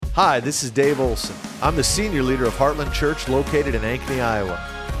Hi, this is Dave Olson. I'm the senior leader of Heartland Church located in Ankeny, Iowa.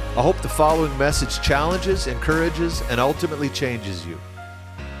 I hope the following message challenges, encourages, and ultimately changes you.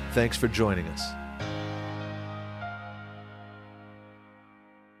 Thanks for joining us.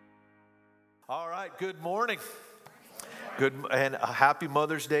 All right, good morning. And a happy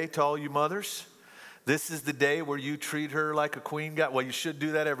Mother's Day to all you mothers. This is the day where you treat her like a queen. Well, you should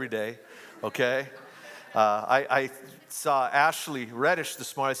do that every day, okay? I saw Ashley Reddish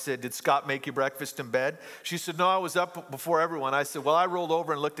this morning. I said, did Scott make you breakfast in bed? She said, no, I was up before everyone. I said, well, I rolled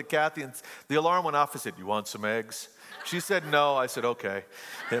over and looked at Kathy, and the alarm went off. I said, you want some eggs? She said, no. I said, okay.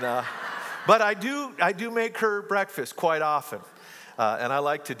 And, but I do make her breakfast quite often, and I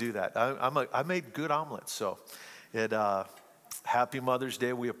like to do that. I made good omelets, so happy Mother's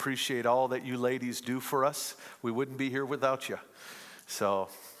Day. We appreciate all that you ladies do for us. We wouldn't be here without you. So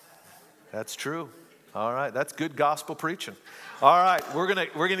that's true. All right, that's good gospel preaching. All right, we're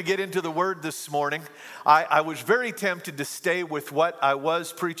gonna get into the word this morning. I was very tempted to stay with what I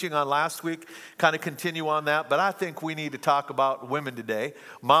was preaching on last week, kind of continue on that, but I think we need to talk about women today.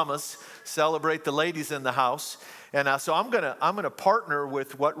 Mamas, celebrate the ladies in the house. And so I'm gonna partner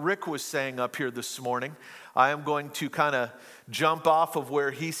with what Rick was saying up here this morning. I am going to kind of jump off of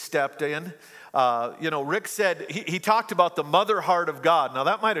where he stepped in. Rick said, he talked about the mother heart of God. Now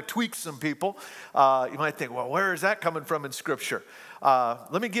that might have tweaked some people. You might think, well, where is that coming from in Scripture?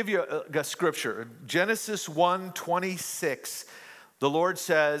 Let me give you a Scripture. Genesis 1:26, the Lord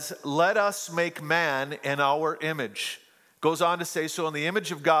says, let us make man in our image. Goes on to say, so in the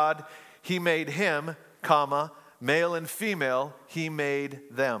image of God, he made him, male and female, he made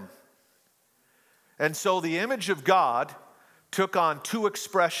them. And so the image of God took on two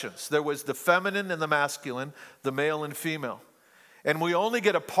expressions. There was the feminine and the masculine, the male and female. And we only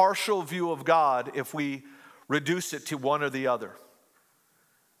get a partial view of God if we reduce it to one or the other.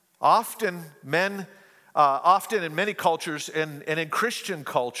 Often in many cultures and in Christian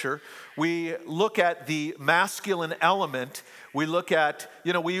culture, we look at the masculine element. We look at,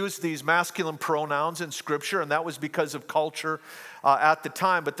 we use these masculine pronouns in Scripture, and that was because of culture at the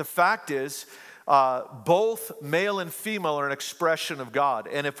time. But the fact is, both male and female are an expression of God.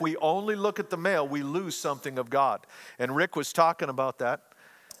 And if we only look at the male, we lose something of God. And Rick was talking about that.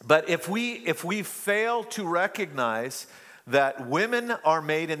 But if we fail to recognize that women are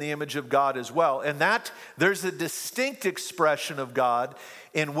made in the image of God as well, and that there's a distinct expression of God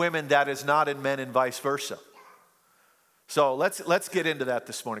in women that is not in men and vice versa. So let's get into that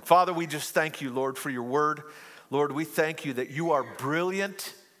this morning. Father, we just thank you, Lord, for your word. Lord, we thank you that you are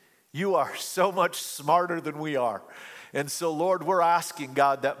brilliant. You are so much smarter than we are. And so, Lord, we're asking,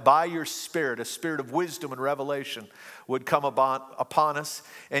 God, that by your Spirit, a spirit of wisdom and revelation would come upon us,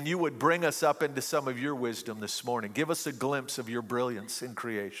 and you would bring us up into some of your wisdom this morning. Give us a glimpse of your brilliance in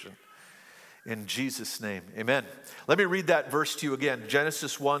creation. In Jesus' name, amen. Let me read that verse to you again.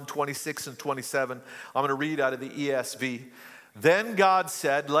 Genesis 1:26 and 27. I'm going to read out of the ESV. Then God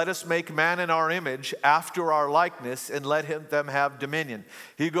said, let us make man in our image after our likeness and let them have dominion.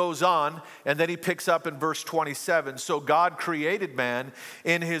 He goes on and then he picks up in verse 27. So God created man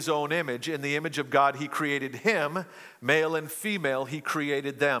in his own image. In the image of God, he created him, male and female, he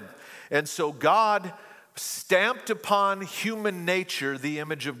created them. And so God stamped upon human nature the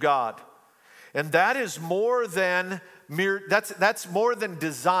image of God. And that is more than that's more than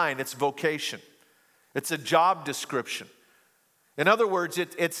design, it's vocation. It's a job description. In other words,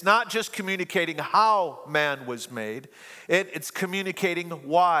 it's not just communicating how man was made, it's communicating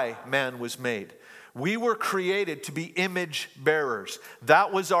why man was made. We were created to be image bearers.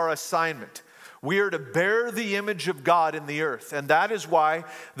 That was our assignment. We are to bear the image of God in the earth, and that is why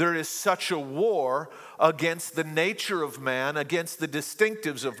there is such a war against the nature of man, against the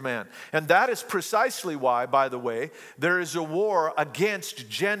distinctives of man. And that is precisely why, by the way, there is a war against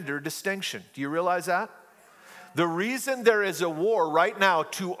gender distinction. Do you realize that? The reason there is a war right now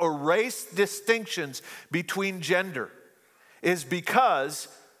to erase distinctions between gender is because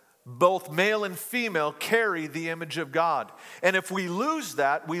both male and female carry the image of God. And if we lose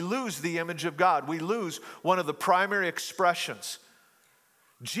that, we lose the image of God. We lose one of the primary expressions.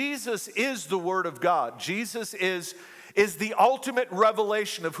 Jesus is the Word of God. Jesus is the ultimate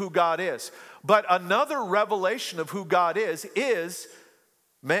revelation of who God is. But another revelation of who God is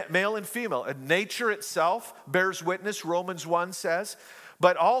male and female. And nature itself bears witness, Romans 1 says.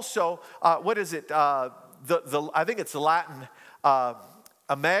 But also, what is it? I think it's Latin,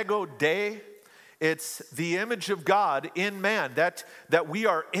 imago Dei. It's the image of God in man, that we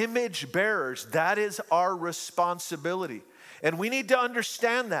are image bearers. That is our responsibility. And we need to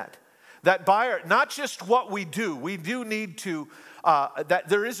understand that That not just what we do need to, that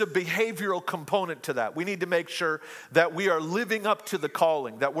there is a behavioral component to that. We need to make sure that we are living up to the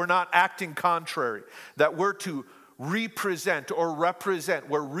calling, that we're not acting contrary, that we're to represent or represent.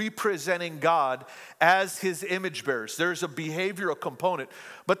 We're representing God as his image bearers. There's a behavioral component.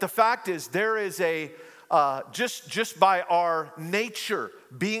 But the fact is, there is a, just by our nature,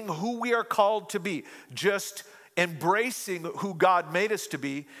 being who we are called to be, just embracing who God made us to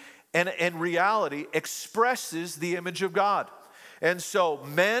be, and in reality expresses the image of God. And so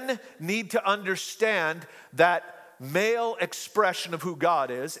men need to understand that male expression of who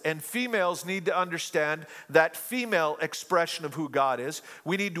God is, and females need to understand that female expression of who God is.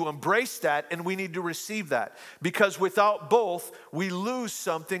 We need to embrace that, and we need to receive that, because without both, we lose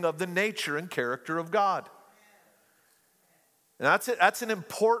something of the nature and character of God. And that's an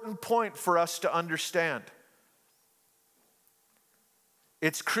important point for us to understand.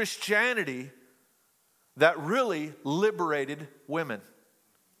 It's Christianity that really liberated women.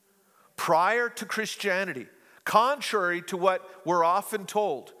 Prior to Christianity, contrary to what we're often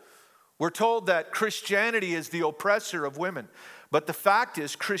told, we're told that Christianity is the oppressor of women. But the fact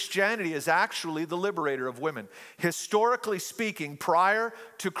is, Christianity is actually the liberator of women. Historically speaking, prior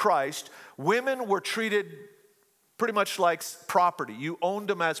to Christ, women were treated pretty much like property. You owned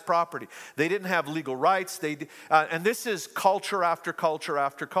them as property. They didn't have legal rights. And this is culture after culture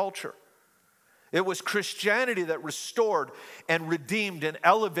after culture. It was Christianity that restored and redeemed and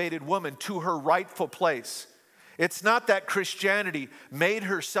elevated woman to her rightful place. It's not that Christianity made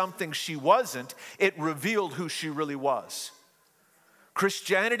her something she wasn't. It revealed who she really was.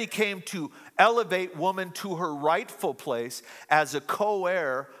 Christianity came to elevate woman to her rightful place as a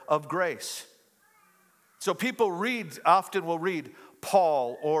co-heir of grace. So people often will read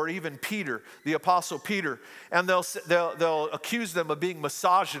Paul or even Peter, the Apostle Peter, and they'll accuse them of being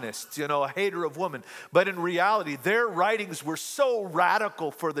misogynists, a hater of women. But in reality, their writings were so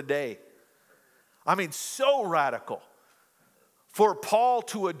radical for the day. I mean, so radical. For Paul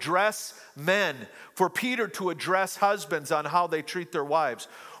to address men, for Peter to address husbands on how they treat their wives,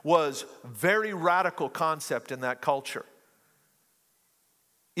 was very radical concept in that culture.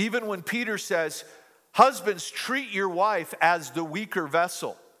 Even when Peter says, husbands, treat your wife as the weaker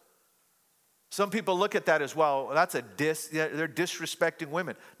vessel. Some people look at that as, well, that's they're disrespecting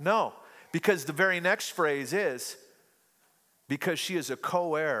women. No, because the very next phrase is, because she is a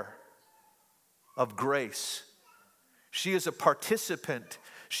co-heir of grace. She is a participant.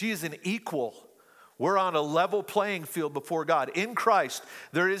 She is an equal. We're on a level playing field before God. In Christ,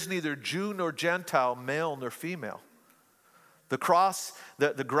 there is neither Jew nor Gentile, male nor female. The cross,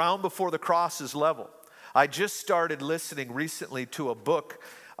 the ground before the cross is level. I just started listening recently to a book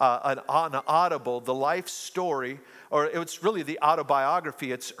on Audible, the life story, or it's really the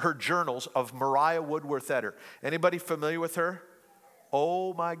autobiography, it's her journals of Mariah Woodworth Etter. Anybody familiar with her?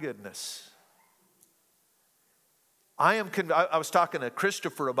 Oh my goodness. I was talking to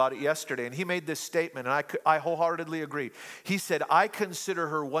Christopher about it yesterday, and he made this statement, and I wholeheartedly agree. He said, I consider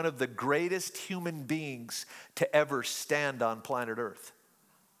her one of the greatest human beings to ever stand on planet Earth.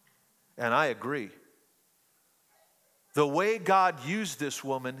 And I agree. The way God used this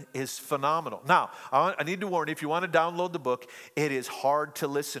woman is phenomenal. Now, I need to warn you, if you want to download the book, it is hard to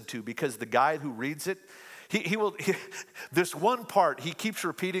listen to because the guy who reads it, this one part, he keeps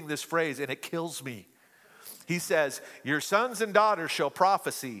repeating this phrase and it kills me. He says, your sons and daughters shall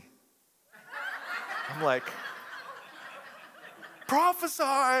prophesy. I'm like, prophesy.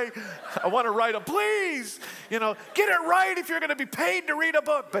 I want to write please, get it right if you're going to be paid to read a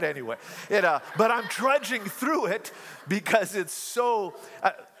book. But anyway, but I'm trudging through it because it's so,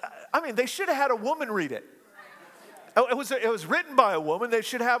 they should have had a woman read it. It was written by a woman. They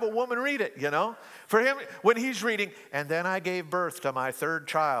should have a woman read it, For him, when he's reading, and then I gave birth to my third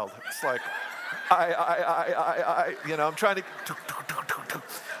child. It's like, I'm trying to,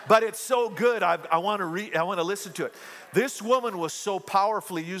 but it's so good. I want to read. I want to listen to it. This woman was so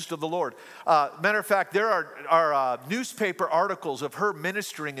powerfully used of the Lord. Matter of fact, there are newspaper articles of her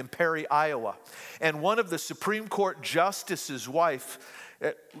ministering in Perry, Iowa, and one of the Supreme Court justice's wife.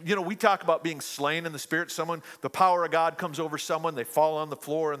 We talk about being slain in the spirit. The power of God comes over someone. They fall on the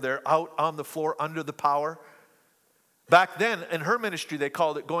floor, and they're out on the floor under the power. Back then, in her ministry, they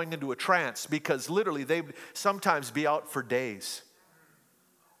called it going into a trance because literally they would sometimes be out for days.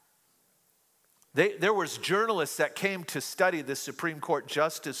 There was journalists that came to study this Supreme Court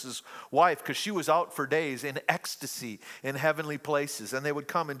justice's wife because she was out for days in ecstasy in heavenly places. And they would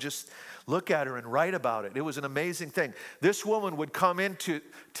come and just look at her and write about it. It was an amazing thing. This woman would come into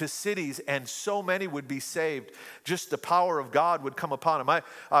cities and so many would be saved. Just the power of God would come upon them.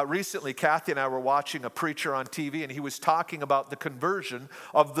 Recently, Kathy and I were watching a preacher on TV, and he was talking about the conversion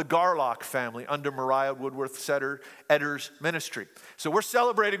of the Garlock family under Mariah Woodworth Etter's ministry. So we're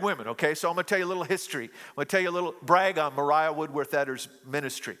celebrating women, okay? So I'm going to tell you a little history. I'm going to tell you a little brag on Mariah Woodworth Etter's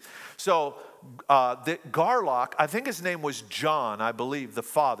ministry. So the Garlock, I think his name was John, I believe, the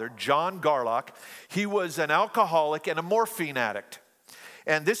father, John Garlock. He was an alcoholic and a morphine addict.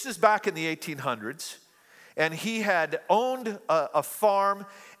 And this is back in the 1800s. And he had owned a farm,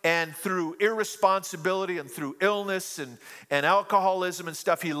 and through irresponsibility and through illness and alcoholism and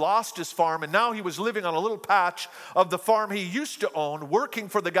stuff, he lost his farm. And now he was living on a little patch of the farm he used to own, working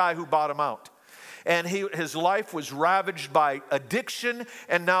for the guy who bought him out. And his life was ravaged by addiction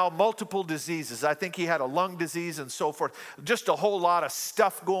and now multiple diseases. I think he had a lung disease and so forth. Just a whole lot of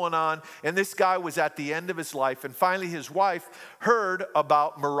stuff going on. And this guy was at the end of his life. And finally his wife heard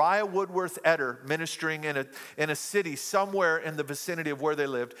about Mariah Woodworth Etter ministering in a city somewhere in the vicinity of where they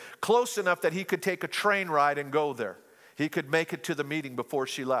lived, close enough that he could take a train ride and go there. He could make it to the meeting before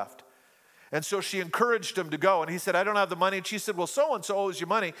she left. And so she encouraged him to go. And he said, I don't have the money. And she said, well, so-and-so owes you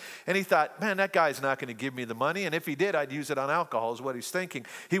money. And he thought, man, that guy's not going to give me the money. And if he did, I'd use it on alcohol is what he's thinking.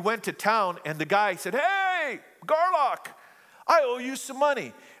 He went to town, and the guy said, hey, Garlock, I owe you some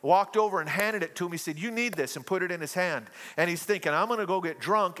money. Walked over and handed it to him. He said, you need this, and put it in his hand. And he's thinking, I'm going to go get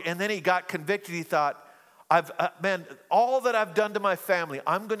drunk. And then he got convicted. He thought, man, all that I've done to my family,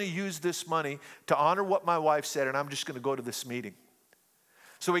 I'm going to use this money to honor what my wife said, and I'm just going to go to this meeting.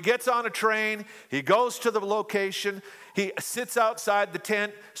 So he gets on a train, he goes to the location, he sits outside the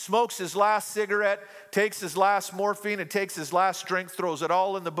tent, smokes his last cigarette, takes his last morphine, and takes his last drink, throws it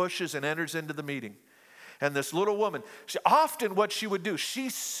all in the bushes, and enters into the meeting. And this little woman, often what she would do, she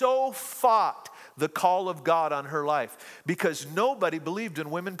so fought the call of God on her life because nobody believed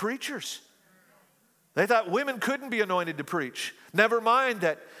in women preachers. They thought women couldn't be anointed to preach. Never mind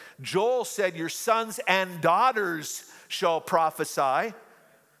that Joel said, your sons and daughters shall prophesy.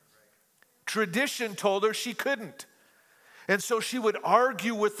 Tradition told her she couldn't. And so she would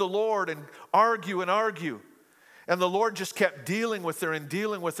argue with the Lord and argue and argue. And the Lord just kept dealing with her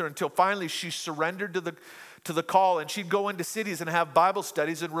until finally she surrendered to the call. And she'd go into cities and have Bible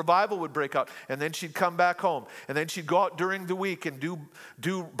studies, and revival would break out. And then she'd come back home. And then she'd go out during the week and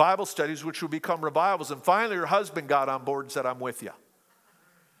do Bible studies, which would become revivals. And finally her husband got on board and said, I'm with you.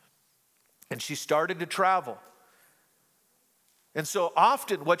 And she started to travel. And so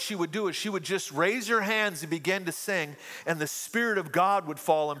often what she would do is she would just raise her hands and begin to sing, and the Spirit of God would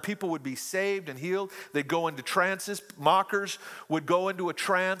fall and people would be saved and healed. They'd go into trances. Mockers would go into a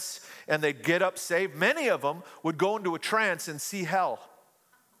trance and they'd get up saved. Many of them would go into a trance and see hell.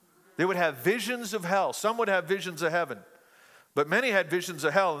 They would have visions of hell. Some would have visions of heaven. But many had visions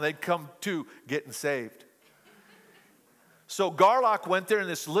of hell, and they'd come to getting saved. So Garlock went there, and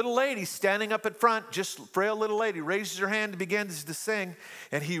this little lady standing up at front, just frail little lady, raises her hand and begins to sing.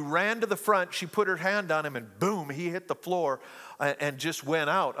 And he ran to the front. She put her hand on him, and boom, he hit the floor and just went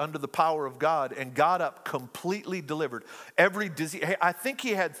out under the power of God and got up completely delivered. Every disease, I think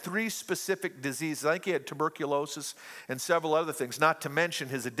he had 3 specific diseases. I think he had tuberculosis and several other things, not to mention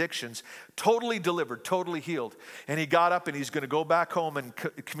his addictions. Totally delivered, totally healed. And he got up and he's going to go back home and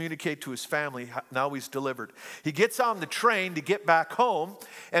communicate to his family. Now he's delivered. He gets on the train to get back home.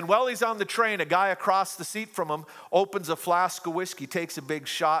 And while he's on the train, a guy across the seat from him opens a flask of whiskey, takes a big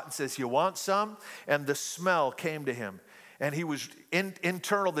shot and says, you want some? And the smell came to him. And he was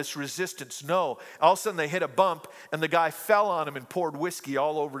internal, this resistance. No. All of a sudden they hit a bump and the guy fell on him and poured whiskey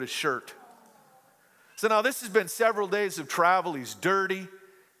all over his shirt. So now this has been several days of travel. He's dirty.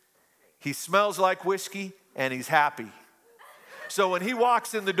 He smells like whiskey and he's happy. So when he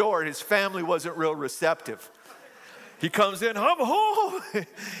walks in the door, his family wasn't real receptive. He comes in, I'm home.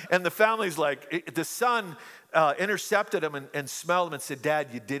 And the family's like, the son intercepted him and smelled him and said, Dad,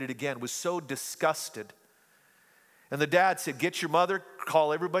 you did it again. Was so disgusted. And the dad said, get your mother,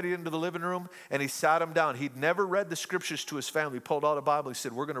 call everybody into the living room. And he sat him down. He'd never read the scriptures to his family. He pulled out a Bible. He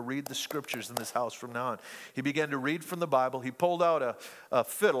said, we're going to read the scriptures in this house from now on. He began to read from the Bible. He pulled out a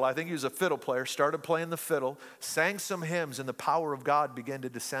fiddle. I think he was a fiddle player. Started playing the fiddle. Sang some hymns. And the power of God began to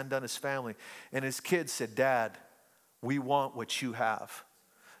descend on his family. And his kids said, Dad, we want what you have.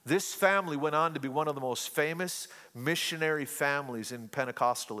 This family went on to be one of the most famous missionary families in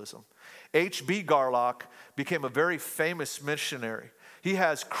Pentecostalism. H.B. Garlock became a very famous missionary. He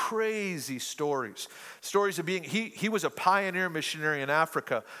has crazy stories. Stories of being, he was a pioneer missionary in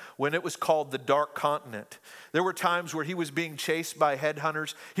Africa when it was called the Dark Continent. There were times where he was being chased by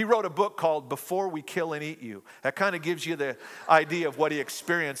headhunters. He wrote a book called Before We Kill and Eat You. That kind of gives you the idea of what he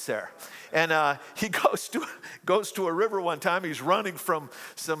experienced there. And he goes to a river one time. He's running from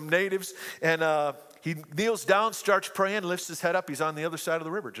some natives, and he kneels down, starts praying, lifts his head up. He's on the other side of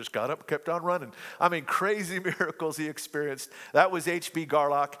the river. Just got up, kept on running. I mean, crazy miracles he experienced. That was H.B.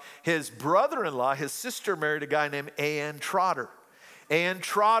 Garlock. His brother-in-law, his sister married a guy named A.N. Trotter. A.N.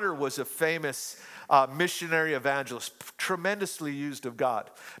 Trotter was a famous missionary evangelist, tremendously used of God.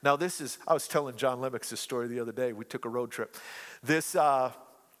 Now I was telling John Lemix this story the other day. We took a road trip.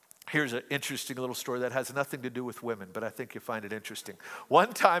 Here's an interesting little story that has nothing to do with women, but I think you'll find it interesting.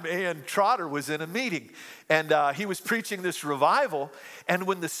 One time, A.N. Trotter was in a meeting, and he was preaching this revival, and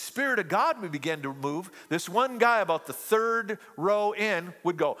when the Spirit of God began to move, this one guy about the third row in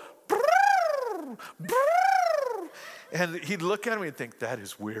would go, brrr, brrr, and he'd look at me and think, that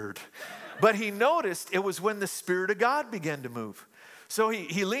is weird. But he noticed it was when the Spirit of God began to move. So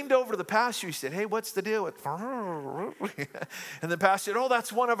he leaned over to the pastor. He said, hey, what's the deal with... And the pastor said, oh,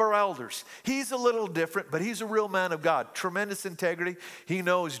 that's one of our elders. He's a little different, but he's a real man of God. Tremendous integrity. He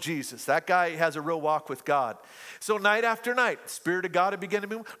knows Jesus. That guy has a real walk with God. So night after night, the Spirit of God had begun to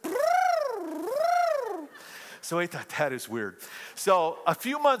move. So he thought, that is weird. So a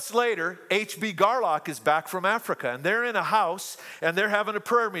few months later, H.B. Garlock is back from Africa, and they're in a house, and they're having a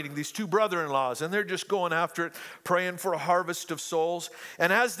prayer meeting, these two brother-in-laws, and they're just going after it, praying for a harvest of souls.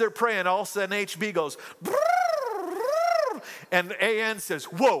 And as they're praying, all of a sudden H.B. goes, and A.N. says,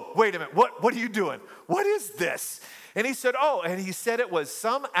 whoa, wait a minute, what are you doing? What is this? And he said, oh, and he said it was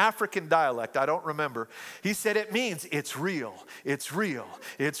some African dialect, I don't remember. He said it means it's real, it's real,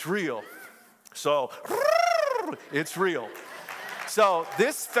 it's real. So... it's real. So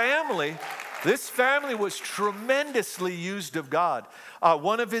this family was tremendously used of God.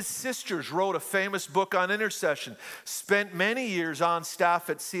 One of his sisters wrote a famous book on intercession, spent many years on staff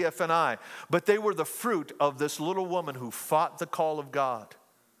at CFNI, but they were the fruit of this little woman who fought the call of God.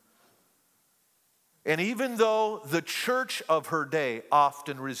 And even though the church of her day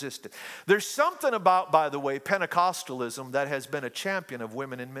often resisted, there's something about, by the way, Pentecostalism that has been a champion of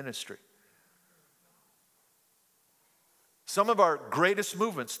women in ministry. Some of our greatest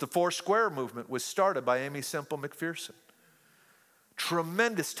movements, the Four Square movement, was started by Aimee Semple McPherson.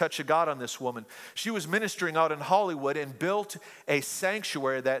 Tremendous touch of God on this woman. She was ministering out in Hollywood and built a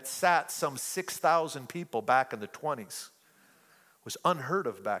sanctuary that sat some 6,000 people back in the 20s. It was unheard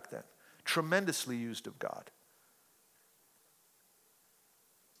of back then. Tremendously used of God.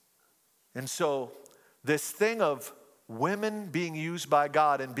 And so this thing of women being used by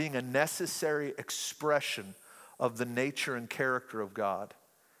God and being a necessary expression of the nature and character of God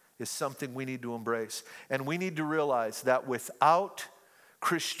is something we need to embrace. And we need to realize that without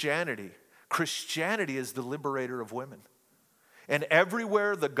Christianity is the liberator of women. And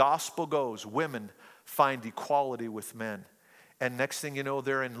everywhere the gospel goes, women find equality with men. And next thing you know,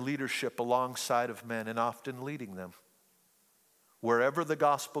 they're in leadership alongside of men and often leading them. Wherever the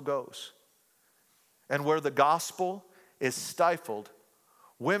gospel goes. And where the gospel is stifled,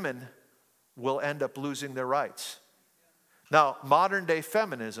 women will end up losing their rights. Now, modern day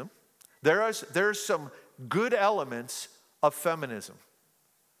feminism, there's some good elements of feminism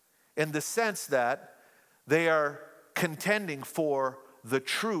in the sense that they are contending for the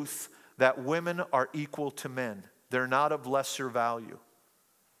truth that women are equal to men. They're not of lesser value.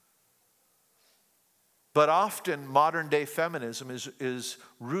 But often modern day feminism is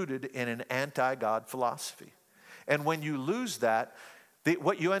rooted in an anti-God philosophy. And when you lose that,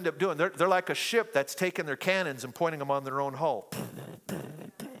 what you end up doing, they're like a ship that's taking their cannons and pointing them on their own hull.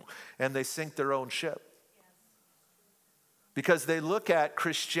 And they sink their own ship. Because they look at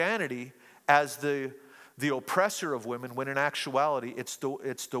Christianity as the oppressor of women, when in actuality it's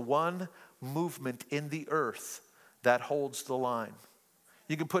the one movement in the earth that holds the line.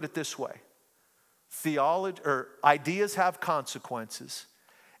 You can put it this way. Ideas have consequences,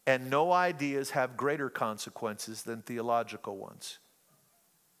 and no ideas have greater consequences than theological ones.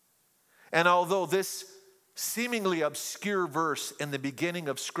 And although this seemingly obscure verse in the beginning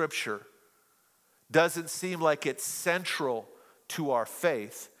of Scripture doesn't seem like it's central to our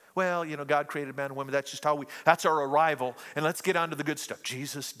faith, well, God created man and women, that's our arrival, and let's get on to the good stuff.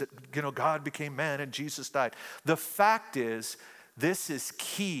 God became man and Jesus died. The fact is, this is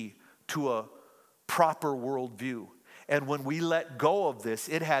key to a proper worldview. And when we let go of this,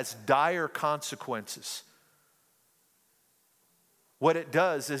 it has dire consequences. What it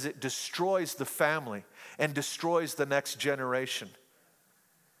does is it destroys the family and destroys the next generation.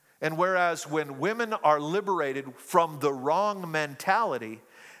 And whereas when women are liberated from the wrong mentality,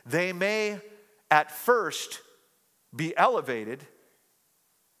 they may at first be elevated,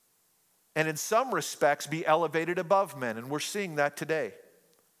 and in some respects be elevated above men. And we're seeing that today.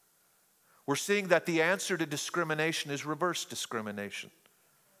 We're seeing that the answer to discrimination is reverse discrimination.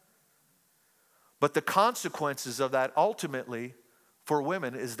 But the consequences of that ultimately for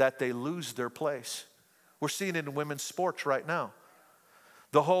women is that they lose their place. We're seeing it in women's sports right now.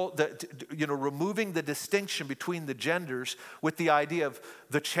 Removing the distinction between the genders with the idea of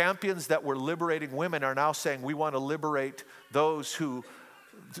the champions that were liberating women are now saying we want to liberate those who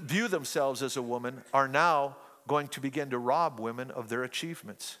view themselves as a woman, are now going to begin to rob women of their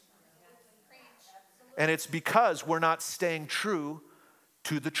achievements. And it's because we're not staying true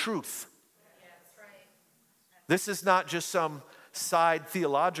to the truth. This is not just some side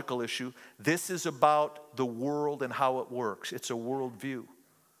theological issue. This is about the world and how it works. It's a worldview.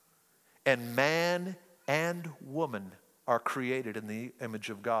 And man and woman are created in the image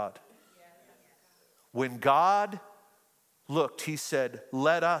of God. When God looked, he said,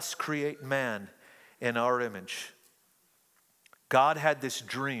 let us create man in our image. God had this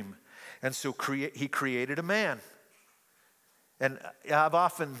dream, and so he created a man. And I've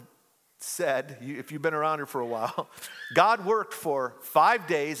often said, if you've been around here for a while, God worked for 5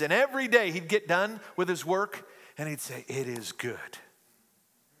 days, and every day he'd get done with his work, and he'd say, it is good.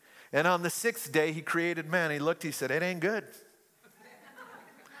 And on the 6th day, he created man. He looked, he said, it ain't good.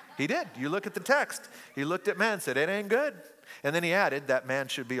 He did. You look at the text. He looked at man and said, it ain't good. And then he added that man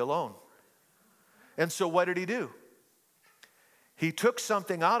should be alone. And so what did he do? He took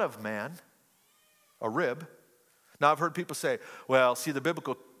something out of man, a rib. Now I've heard people say, well, see, the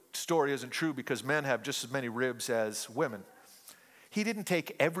biblical story isn't true because men have just as many ribs as women. He didn't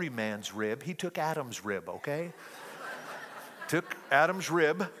take every man's rib. He took Adam's rib, okay? Took Adam's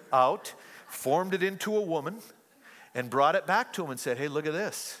rib out, formed it into a woman, and brought it back to him and said, hey, look at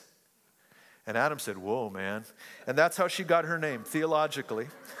this. And Adam said, whoa, man. And that's how she got her name, theologically.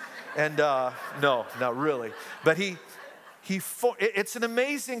 And no, not really. But it's an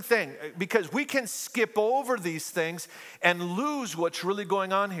amazing thing because we can skip over these things and lose what's really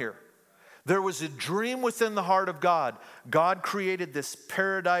going on here. There was a dream within the heart of God. God created this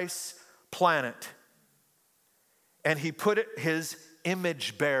paradise planet. And he put it his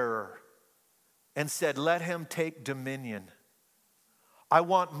image bearer and said, let him take dominion. I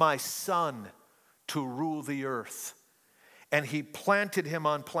want my son to rule the earth. And he planted him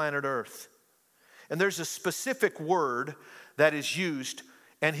on planet Earth. And there's a specific word that is used,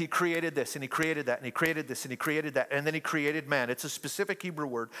 and he created this, and he created that, and he created this, and he created that, and then he created man. It's a specific Hebrew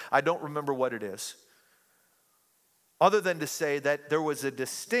word. I don't remember what it is. Other than to say that there was a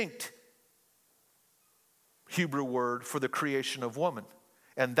distinct Hebrew word for the creation of woman.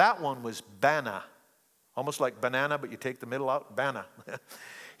 And that one was bana. Almost like banana, but you take the middle out, bana.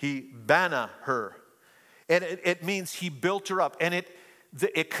 He bana her. And it means he built her up. And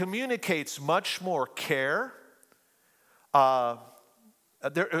it communicates much more care.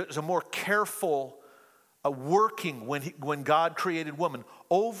 There is a more careful working when God created woman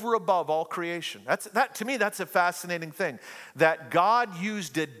over above all creation. To me, that's a fascinating thing. That God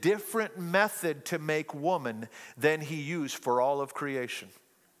used a different method to make woman than he used for all of creation.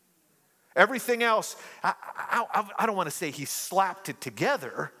 Everything else, I don't want to say he slapped it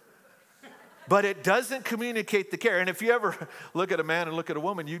together, but it doesn't communicate the care. And if you ever look at a man and look at a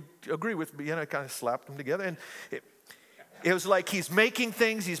woman, you agree with me, I kind of slapped them together. And it was like he's making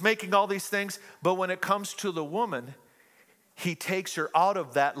things, he's making all these things, but when it comes to the woman, he takes her out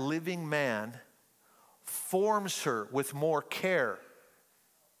of that living man, forms her with more care.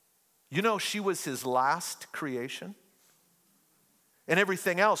 You know, she was his last creation. And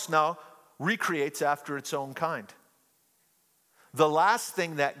everything else now recreates after its own kind. The last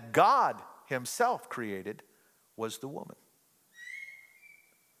thing that God himself created was the woman.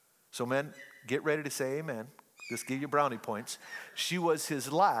 So men, get ready to say amen. Just give you brownie points. She was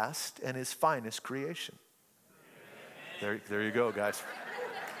his last and his finest creation. There you go, guys.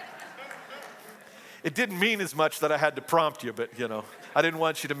 It didn't mean as much that I had to prompt you, but I didn't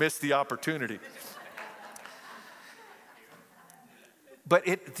want you to miss the opportunity. But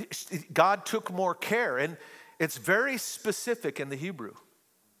God took more care, and it's very specific in the Hebrew.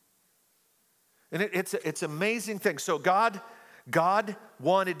 And it's an amazing thing. So God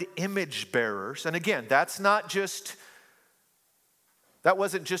wanted image bearers. And again, that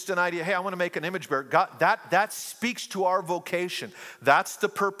wasn't just an idea, hey, I want to make an image bearer. God, that speaks to our vocation. That's the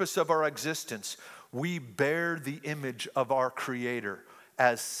purpose of our existence. We bear the image of our Creator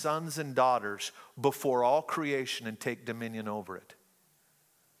as sons and daughters before all creation and take dominion over it.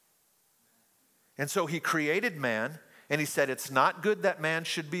 And so he created man, and he said, it's not good that man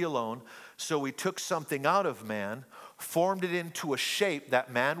should be alone. So he took something out of man, formed it into a shape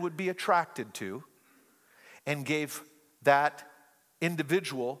that man would be attracted to, and gave that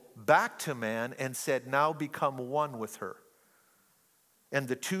individual back to man and said, now become one with her. And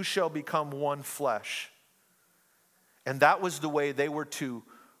the two shall become one flesh. And that was the way they were to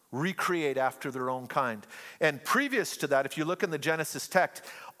recreate after their own kind. And previous to that, if you look in the Genesis text,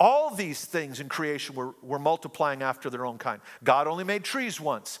 all these things in creation were multiplying after their own kind. God only made trees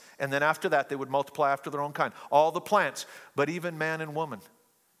once, and then after that they would multiply after their own kind. All the plants, but even man and woman.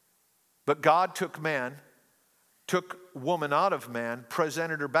 But God took woman out of man,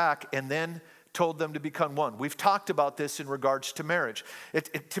 presented her back, and then told them to become one. We've talked about this in regards to marriage.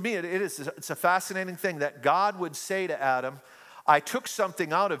 To me, it's a fascinating thing that God would say to Adam, I took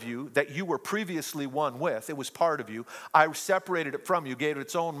something out of you that you were previously one with. It was part of you. I separated it from you, gave it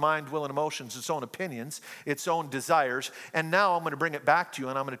its own mind, will, and emotions, its own opinions, its own desires. And now I'm going to bring it back to you,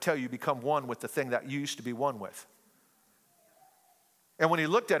 and I'm going to tell you become one with the thing that you used to be one with. And when he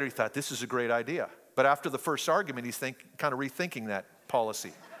looked at it, he thought, this is a great idea. But after the first argument, he's kind of rethinking that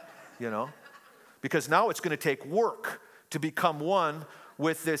policy, Because now it's going to take work to become one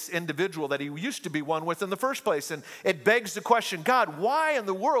with this individual that he used to be one with in the first place. And it begs the question, God, why in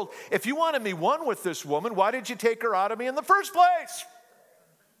the world, if you wanted me one with this woman, why did you take her out of me in the first place?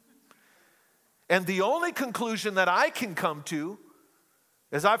 And the only conclusion that I can come to,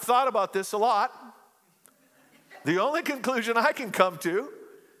 as I've thought about this a lot, the only conclusion I can come to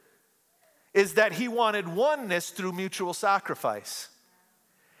is that he wanted oneness through mutual sacrifice.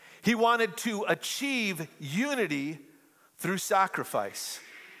 He wanted to achieve unity through sacrifice.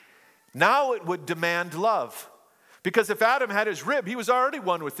 Now it would demand love. Because if Adam had his rib, he was already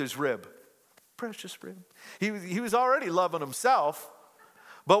one with his rib. Precious rib. He was already loving himself.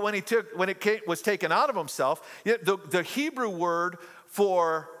 But when it was taken out of himself, the Hebrew word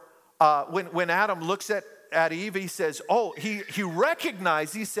for when Adam looks at Eve, he says, he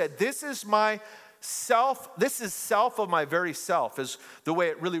recognized, he said, this is my self, this is self of my very self, is the way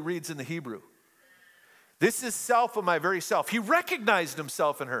it really reads in the Hebrew. This is self of my very self. He recognized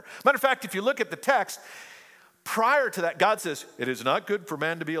himself in her. Matter of fact, if you look at the text, prior to that, God says, it is not good for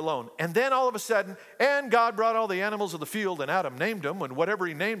man to be alone. And then all of a sudden, and God brought all the animals of the field, and Adam named them, and whatever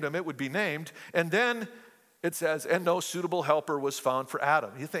he named them, it would be named. And then it says, and no suitable helper was found for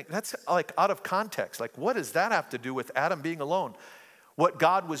Adam. You think, that's like out of context. Like, what does that have to do with Adam being alone? What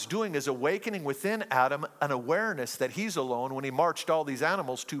God was doing is awakening within Adam an awareness that he's alone when he marched all these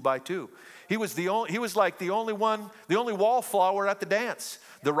animals 2 by 2. He was like the only wallflower at the dance.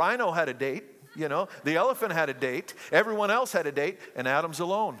 The rhino had a date, the elephant had a date, everyone else had a date, and Adam's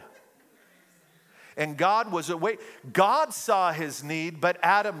alone. And God was awake. God saw his need, but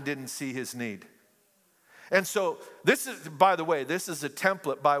Adam didn't see his need. And so this is, by the way, this is a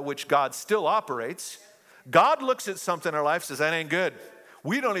template by which God still operates. God looks at something in our life and says, that ain't good.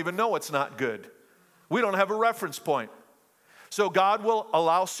 We don't even know it's not good. We don't have a reference point. So God will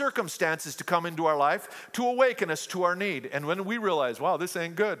allow circumstances to come into our life to awaken us to our need. And when we realize, wow, this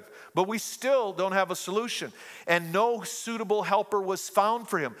ain't good, but we still don't have a solution. And no suitable helper was found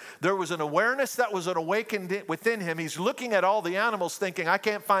for him. There was an awareness that was awakened within him. He's looking at all the animals thinking, I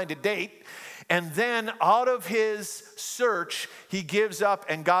can't find a date. And then out of his search, he gives up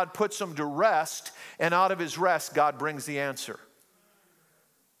and God puts him to rest. And out of his rest, God brings the answer.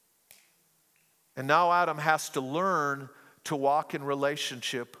 And now Adam has to learn to walk in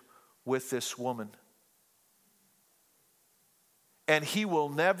relationship with this woman. And he will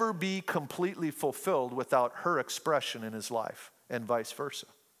never be completely fulfilled without her expression in his life, and vice versa.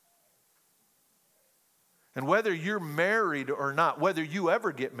 And whether you're married or not, whether you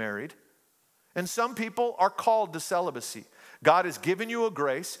ever get married, and some people are called to celibacy. God has given you a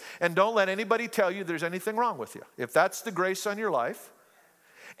grace, and don't let anybody tell you there's anything wrong with you. If that's the grace on your life,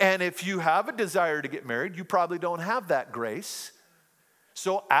 and if you have a desire to get married, you probably don't have that grace.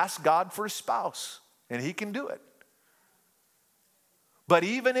 So ask God for a spouse, and he can do it. But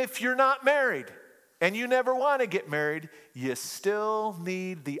even if you're not married, and you never want to get married, you still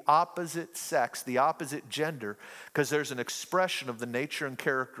need the opposite sex, the opposite gender, because there's an expression of the nature and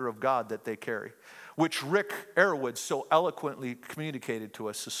character of God that they carry, which Rick Arrowood so eloquently communicated to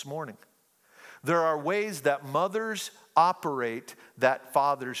us this morning. There are ways that mothers operate that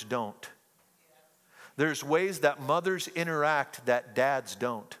fathers don't. There's ways that mothers interact that dads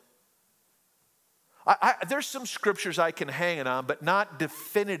don't. There's some scriptures I can hang it on, but not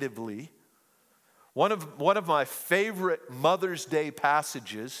definitively. One of my favorite Mother's Day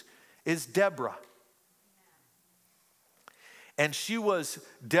passages is Deborah. And she was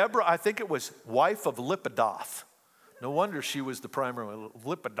Deborah, I think it was wife of Lapidoth. No wonder she was the primary one,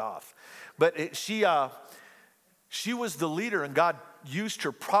 Lapidoth. But she was the leader, and God used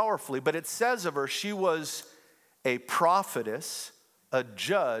her powerfully. But it says of her, she was a prophetess, a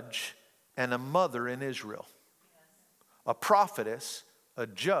judge, and a mother in Israel. A prophetess, a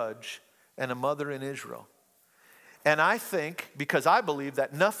judge, and a mother in Israel. And I think, because I believe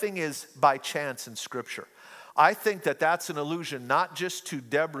that nothing is by chance in Scripture, I think that that's an allusion not just to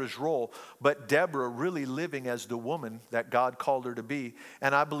Deborah's role, but Deborah really living as the woman that God called her to be.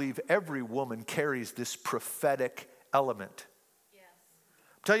 And I believe every woman carries this prophetic element. Yes.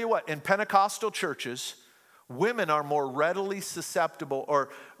 Tell you what, in Pentecostal churches, women are more readily susceptible,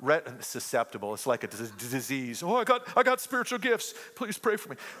 susceptible, it's like a disease. Oh, I got spiritual gifts. Please pray for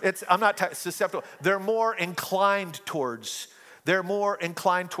me. I'm not susceptible. They're more inclined towards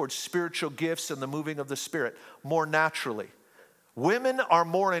spiritual gifts and the moving of the Spirit more naturally. Women are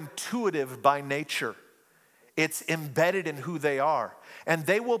more intuitive by nature. It's embedded in who they are. And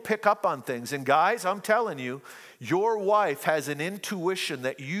they will pick up on things. And guys, I'm telling you, your wife has an intuition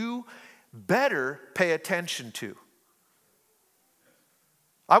that you better pay attention to.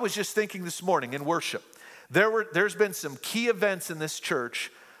 I was just thinking this morning in worship. There's been some key events in this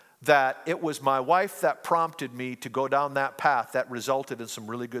church that it was my wife that prompted me to go down that path that resulted in some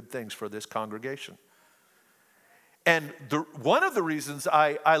really good things for this congregation. And one of the reasons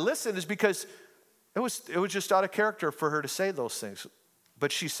I listened is because it was just out of character for her to say those things.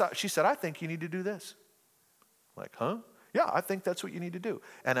 But she said, I think you need to do this. I'm like, huh? Yeah, I think that's what you need to do.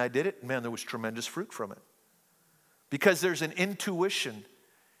 And I did it, and man, there was tremendous fruit from it. Because there's an intuition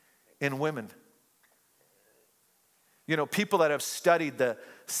in women. You know, people that have studied the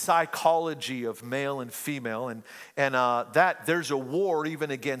psychology of male and female, and that there's a war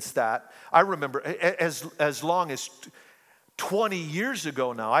even against that. I remember as long as 20 years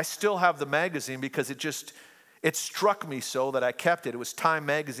ago now, I still have the magazine because it struck me so that I kept it. It was Time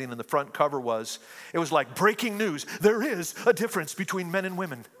magazine, and the front cover was like breaking news. There is a difference between men and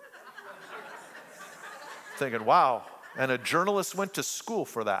women. Thinking, wow. And a journalist went to school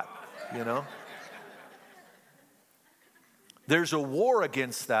for that, you know. There's a war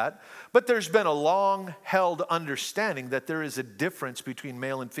against that, but there's been a long-held understanding that there is a difference between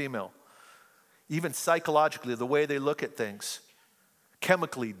male and female. Even psychologically, the way they look at things,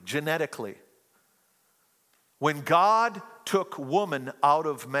 chemically, genetically. When God took woman out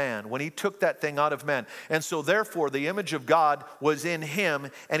of man, when he took that thing out of man, and so therefore the image of God was in him,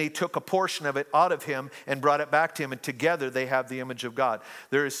 and he took a portion of it out of him and brought it back to him, and together they have the image of God.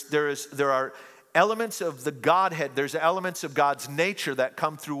 There are elements of the Godhead, there's elements of God's nature that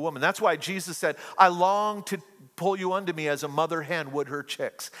come through woman. That's why Jesus said, I long to pull you unto me as a mother hen would her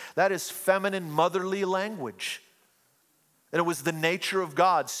chicks. That is feminine, motherly language. And it was the nature of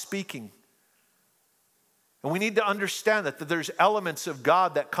God speaking. And we need to understand that there's elements of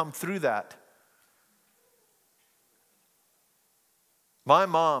God that come through that. My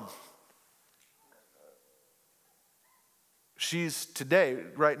mom,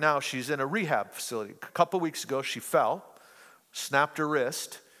 right now, she's in a rehab facility. A couple weeks ago, she fell, snapped her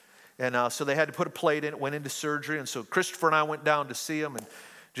wrist, and so they had to put a plate in it, went into surgery, and so Christopher and I went down to see them and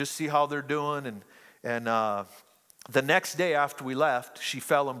just see how they're doing, and the next day after we left, she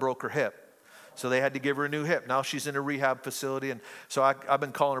fell and broke her hip. So they had to give her a new hip. Now she's in a rehab facility, and so I've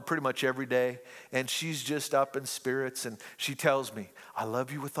been calling her pretty much every day, and she's just up in spirits, and she tells me, I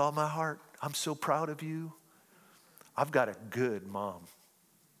love you with all my heart. I'm so proud of you. I've got a good mom.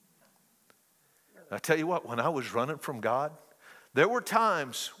 I tell you what, when I was running from God, there were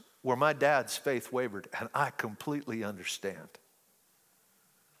times where my dad's faith wavered, and I completely understand.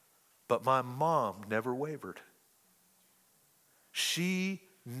 But my mom never wavered. She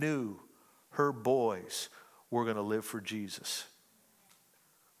knew her boys were going to live for Jesus.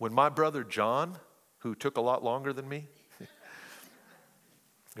 When my brother John, who took a lot longer than me,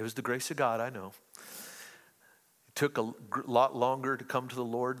 it was the grace of God, I know. It took a lot longer to come to the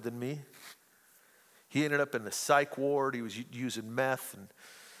Lord than me. He ended up in the psych ward. He was using meth and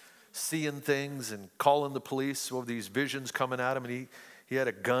seeing things and calling the police over these visions coming at him. And he had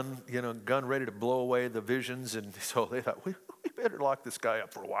a gun ready to blow away the visions. And so they thought, we better lock this guy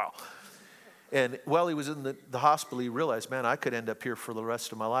up for a while. And while he was in the hospital, he realized, man, I could end up here for the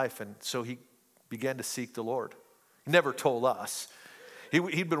rest of my life. And so he began to seek the Lord. He never told us.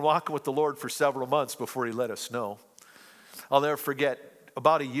 He'd been walking with the Lord for several months before he let us know. I'll never forget,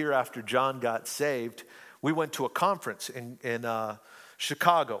 about a year after John got saved, we went to a conference in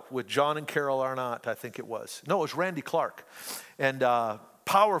Chicago with John and Carol Arnott, I think it was. No, it was Randy Clark. And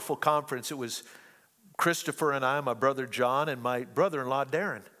powerful conference. It was Christopher and I, my brother John, and my brother-in-law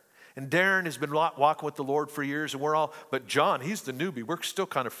Darren. And Darren has been walking with the Lord for years, and but John, he's the newbie. We're still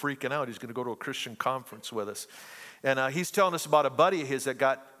kind of freaking out. He's going to go to a Christian conference with us. And he's telling us about a buddy of his that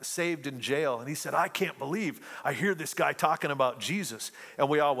got saved in jail. And he said, I can't believe I hear this guy talking about Jesus. And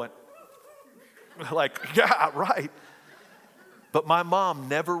we all went, like, yeah, right. But my mom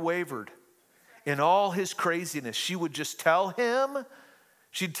never wavered. In all his craziness, she would just tell him,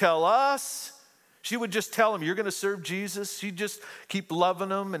 she'd tell us, she would just tell him, you're going to serve Jesus. She'd just keep loving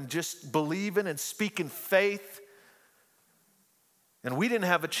him and just believing and speaking faith. And we didn't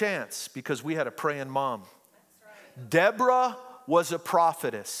have a chance because we had a praying mom. Right. Deborah was a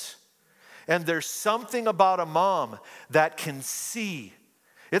prophetess. And there's something about a mom that can see.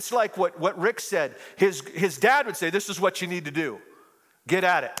 It's like what Rick said. His dad would say, this is what you need to do. Get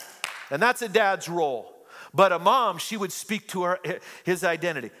at it. And that's a dad's role. But a mom, she would speak to his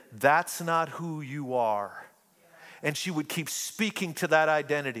identity. That's not who you are. And she would keep speaking to that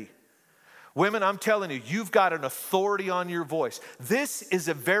identity. Women, I'm telling you, you've got an authority on your voice. This is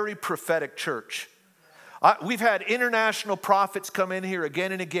a very prophetic church. We've had international prophets come in here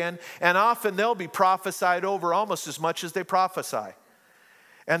again and again, and often they'll be prophesied over almost as much as they prophesy.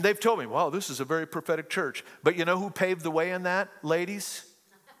 And they've told me, wow, this is a very prophetic church. But you know who paved the way in that, ladies?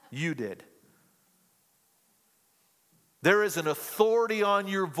 You did. There is an authority on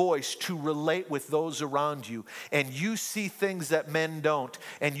your voice to relate with those around you. And you see things that men don't,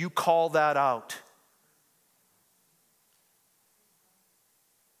 and you call that out.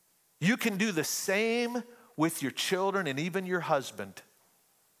 You can do the same with your children and even your husband.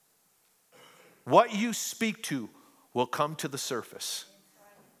 What you speak to will come to the surface.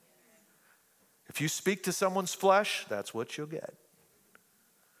 If you speak to someone's flesh, that's what you'll get.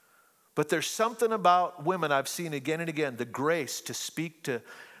 But there's something about women I've seen again and again, the grace to speak to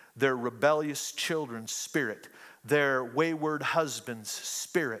their rebellious children's spirit, their wayward husband's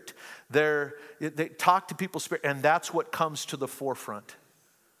spirit. They talk to people's spirit, and that's what comes to the forefront.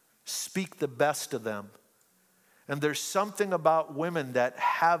 Speak the best of them. And there's something about women that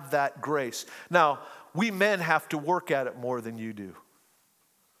have that grace. Now, we men have to work at it more than you do.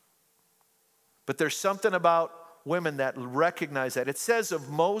 But there's something about women that recognize that. It says of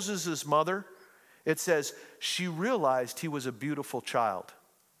Moses' mother, it says, she realized he was a beautiful child.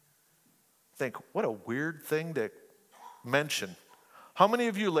 Think, what a weird thing to mention. How many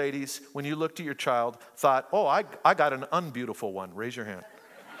of you ladies, when you looked at your child, thought, oh, I got an unbeautiful one? Raise your hand.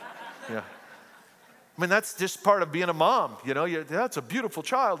 Yeah. I mean, that's just part of being a mom. You know, that's a beautiful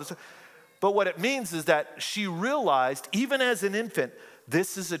child. But what it means is that she realized, even as an infant,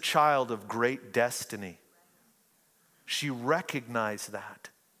 this is a child of great destiny. She recognized that.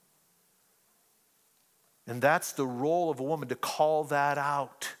 And that's the role of a woman, to call that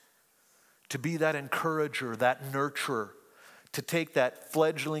out, to be that encourager, that nurturer, to take that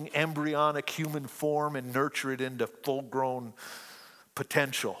fledgling embryonic human form and nurture it into full-grown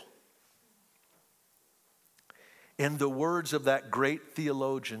potential. In the words of that great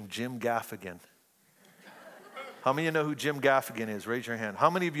theologian, Jim Gaffigan. How many of you know who Jim Gaffigan is? Raise your hand. How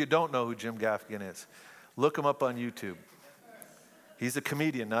many of you don't know who Jim Gaffigan is? Look him up on YouTube. He's a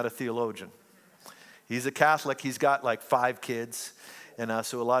comedian, not a theologian. He's a Catholic. He's got like 5 kids. And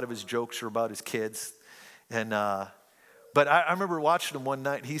so a lot of his jokes are about his kids. And but I remember watching him one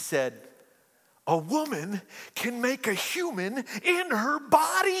night. He said, a woman can make a human in her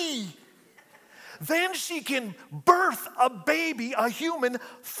body. Then she can birth a baby, a human,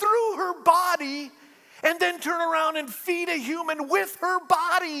 through her body, and then turn around and feed a human with her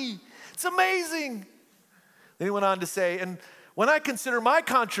body. It's amazing. Then he went on to say, and when I consider my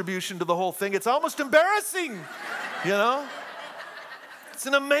contribution to the whole thing, it's almost embarrassing, you know? It's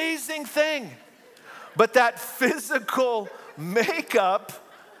an amazing thing. But that physical makeup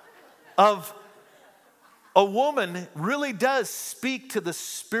of a woman really does speak to the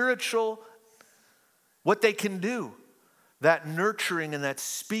spiritual, what they can do, that nurturing and that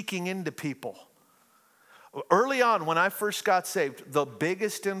speaking into people. Early on, when I first got saved, the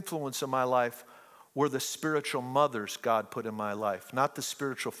biggest influence in my life were the spiritual mothers God put in my life, not the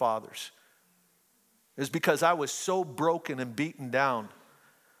spiritual fathers. It was because I was so broken and beaten down.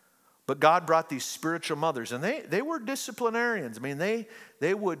 But God brought these spiritual mothers, and they were disciplinarians. I mean,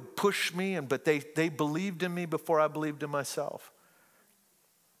 they would push me, but they believed in me before I believed in myself.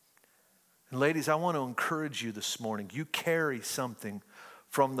 And ladies, I want to encourage you this morning. You carry something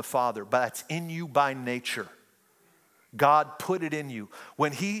from the Father, but it's in you by nature. God put it in you.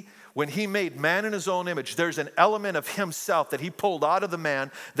 When he made man in his own image, there's an element of himself that he pulled out of the man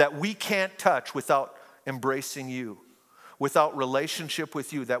that we can't touch without embracing you. without relationship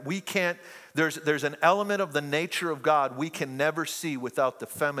with you. That we can't, there's an element of the nature of God we can never see without the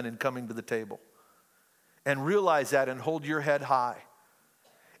feminine coming to the table. And realize that and hold your head high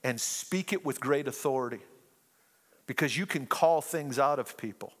and speak it with great authority. Because you can call things out of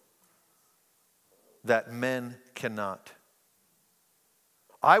people that men cannot.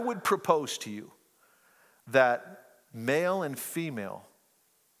 I would propose to you that male and female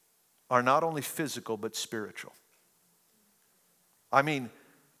are not only physical but spiritual. I mean,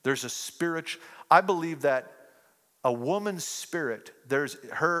 there's a spiritual, I believe that a woman's spirit, there's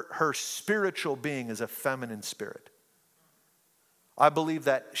her spiritual being is a feminine spirit. I believe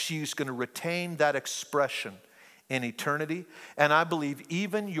that she's going to retain that expression in eternity. And I believe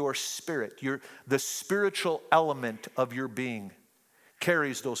even your spirit, the spiritual element of your being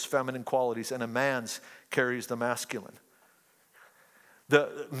carries those feminine qualities, and a man's carries the masculine.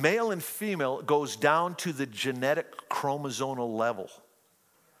 The male and female goes down to the genetic chromosomal level.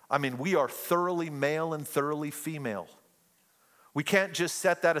 I mean, we are thoroughly male and thoroughly female. We can't just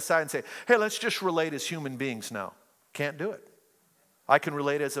set that aside and say, hey, let's just relate as human beings now. Can't do it. I can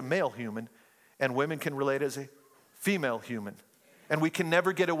relate as a male human, and women can relate as a female human. And we can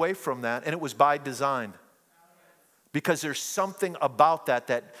never get away from that, and it was by design. Because there's something about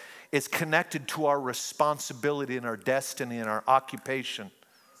that is connected to our responsibility and our destiny and our occupation.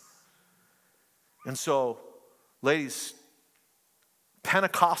 And so, ladies,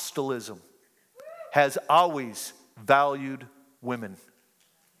 Pentecostalism has always valued women.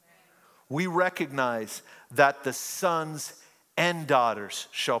 We recognize that the sons and daughters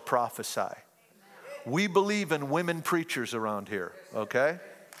shall prophesy. We believe in women preachers around here, okay?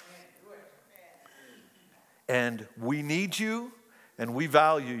 And we need you and we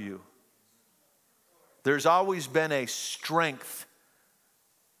value you. There's always been a strength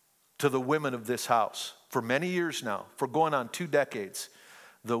to the women of this house. For many years now, for going on 2 decades,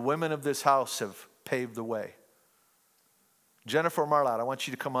 the women of this house have paved the way. Jennifer Marlott, I want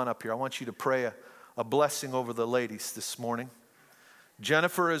you to come on up here. I want you to pray a blessing over the ladies this morning.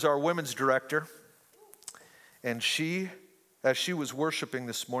 Jennifer is our women's director. And she, as she was worshiping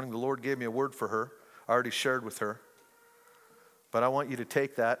this morning, the Lord gave me a word for her. I already shared with her. But I want you to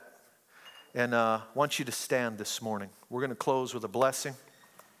take that and want you to stand this morning. We're going to close with a blessing.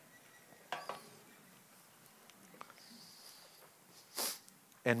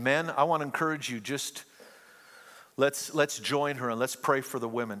 And men, I want to encourage you, just let's join her and let's pray for the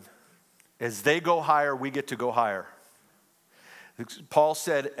women. As they go higher, we get to go higher. Paul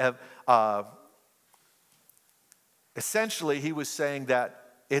said, essentially he was saying that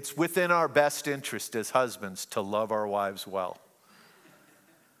it's within our best interest as husbands to love our wives well.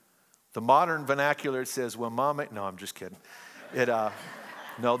 The modern vernacular says, well, mama, no, I'm just kidding.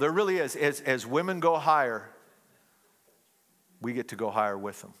 No, there really is. As women go higher, we get to go higher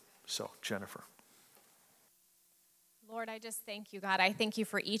with them. So, Jennifer. Lord, I just thank you, God. I thank you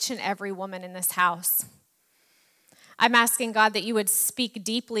for each and every woman in this house. I'm asking, God, that you would speak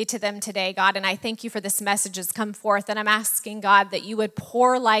deeply to them today, God, and I thank you for this message that's come forth, and I'm asking, God, that you would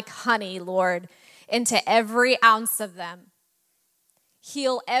pour like honey, Lord, into every ounce of them.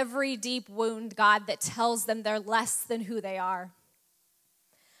 Heal every deep wound, God, that tells them they're less than who they are.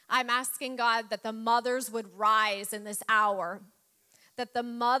 I'm asking, God, that the mothers would rise in this hour, that the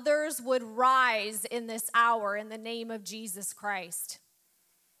mothers would rise in this hour in the name of Jesus Christ.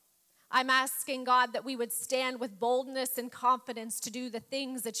 I'm asking, God, that we would stand with boldness and confidence to do the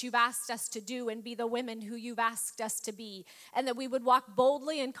things that you've asked us to do and be the women who you've asked us to be, and that we would walk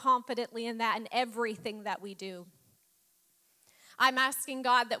boldly and confidently in that in everything that we do. I'm asking,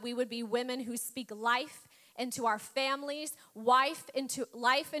 God, that we would be women who speak life into our families, life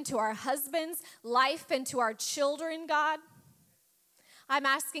into our husbands, life into our children, God. I'm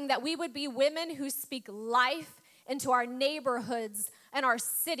asking that we would be women who speak life into our neighborhoods and our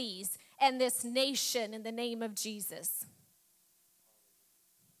cities and this nation in the name of Jesus.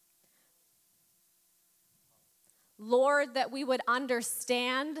 Lord, that we would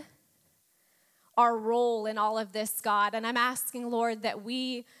understand our role in all of this, God. And I'm asking, Lord, that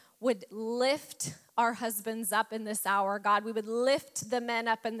we would lift our husbands up in this hour, God. We would lift the men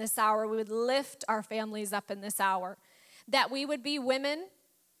up in this hour. We would lift our families up in this hour. That we would be women,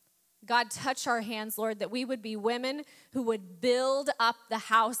 God, touch our hands, Lord, that we would be women who would build up the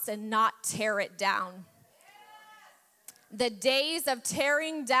house and not tear it down. The days of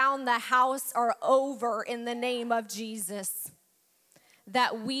tearing down the house are over in the name of Jesus.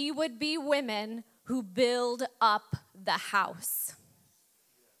 That we would be women who build up the house.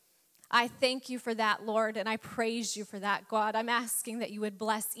 I thank you for that, Lord, and I praise you for that, God. I'm asking that you would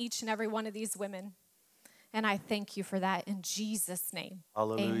bless each and every one of these women. And I thank you for that in Jesus' name.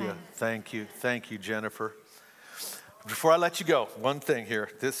 Hallelujah. Amen. Thank you, Jennifer. Before I let you go, one thing here.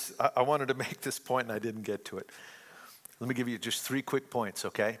 I wanted to make this point and I didn't get to it. Let me give you just 3 quick points,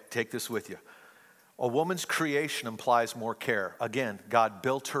 okay? Take this with you. A woman's creation implies more care. Again, God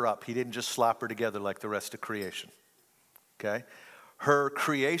built her up. He didn't just slap her together like the rest of creation, okay? Her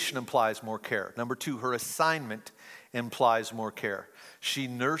creation implies more care. Number 2, her assignment implies more care. She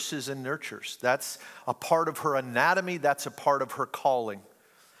nurses and nurtures. That's a part of her anatomy. That's a part of her calling.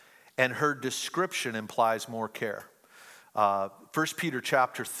 And her description implies more care. 1 Peter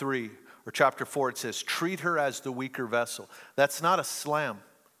chapter 3 or chapter 4, it says, treat her as the weaker vessel. That's not a slam.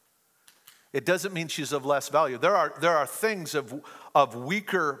 It doesn't mean she's of less value. There are things of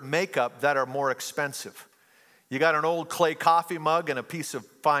weaker makeup that are more expensive. You got an old clay coffee mug and a piece of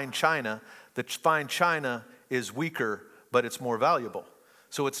fine china. The fine china is weaker, but it's more valuable.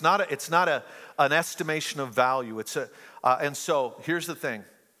 So it's not an estimation of value. And so here's the thing.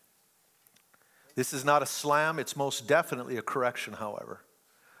 This is not a slam. It's most definitely a correction, however,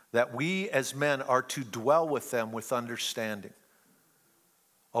 that we as men are to dwell with them with understanding.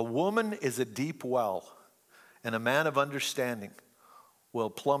 A woman is a deep well, and a man of understanding will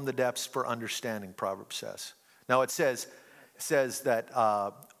plumb the depths for understanding, Proverbs says. Now it says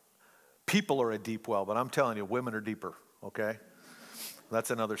that people are a deep well, but I'm telling you, women are deeper, okay?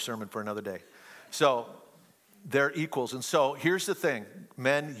 That's another sermon for another day. So they're equals. And so here's the thing,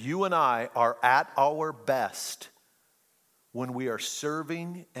 men, you and I are at our best when we are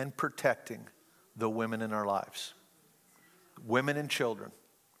serving and protecting the women in our lives, women and children.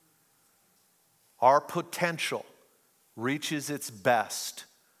 Our potential reaches its best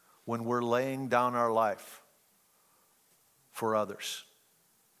when we're laying down our life for others.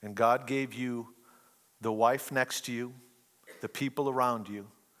 And God gave you the wife next to you, the people around you,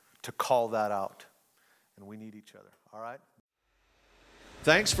 to call that out. And we need each other, all right?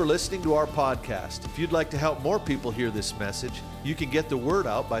 Thanks for listening to our podcast. If you'd like to help more people hear this message, you can get the word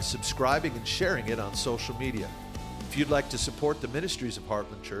out by subscribing and sharing it on social media. If you'd like to support the ministries of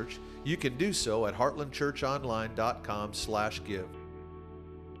Heartland Church, you can do so at heartlandchurchonline.com/give.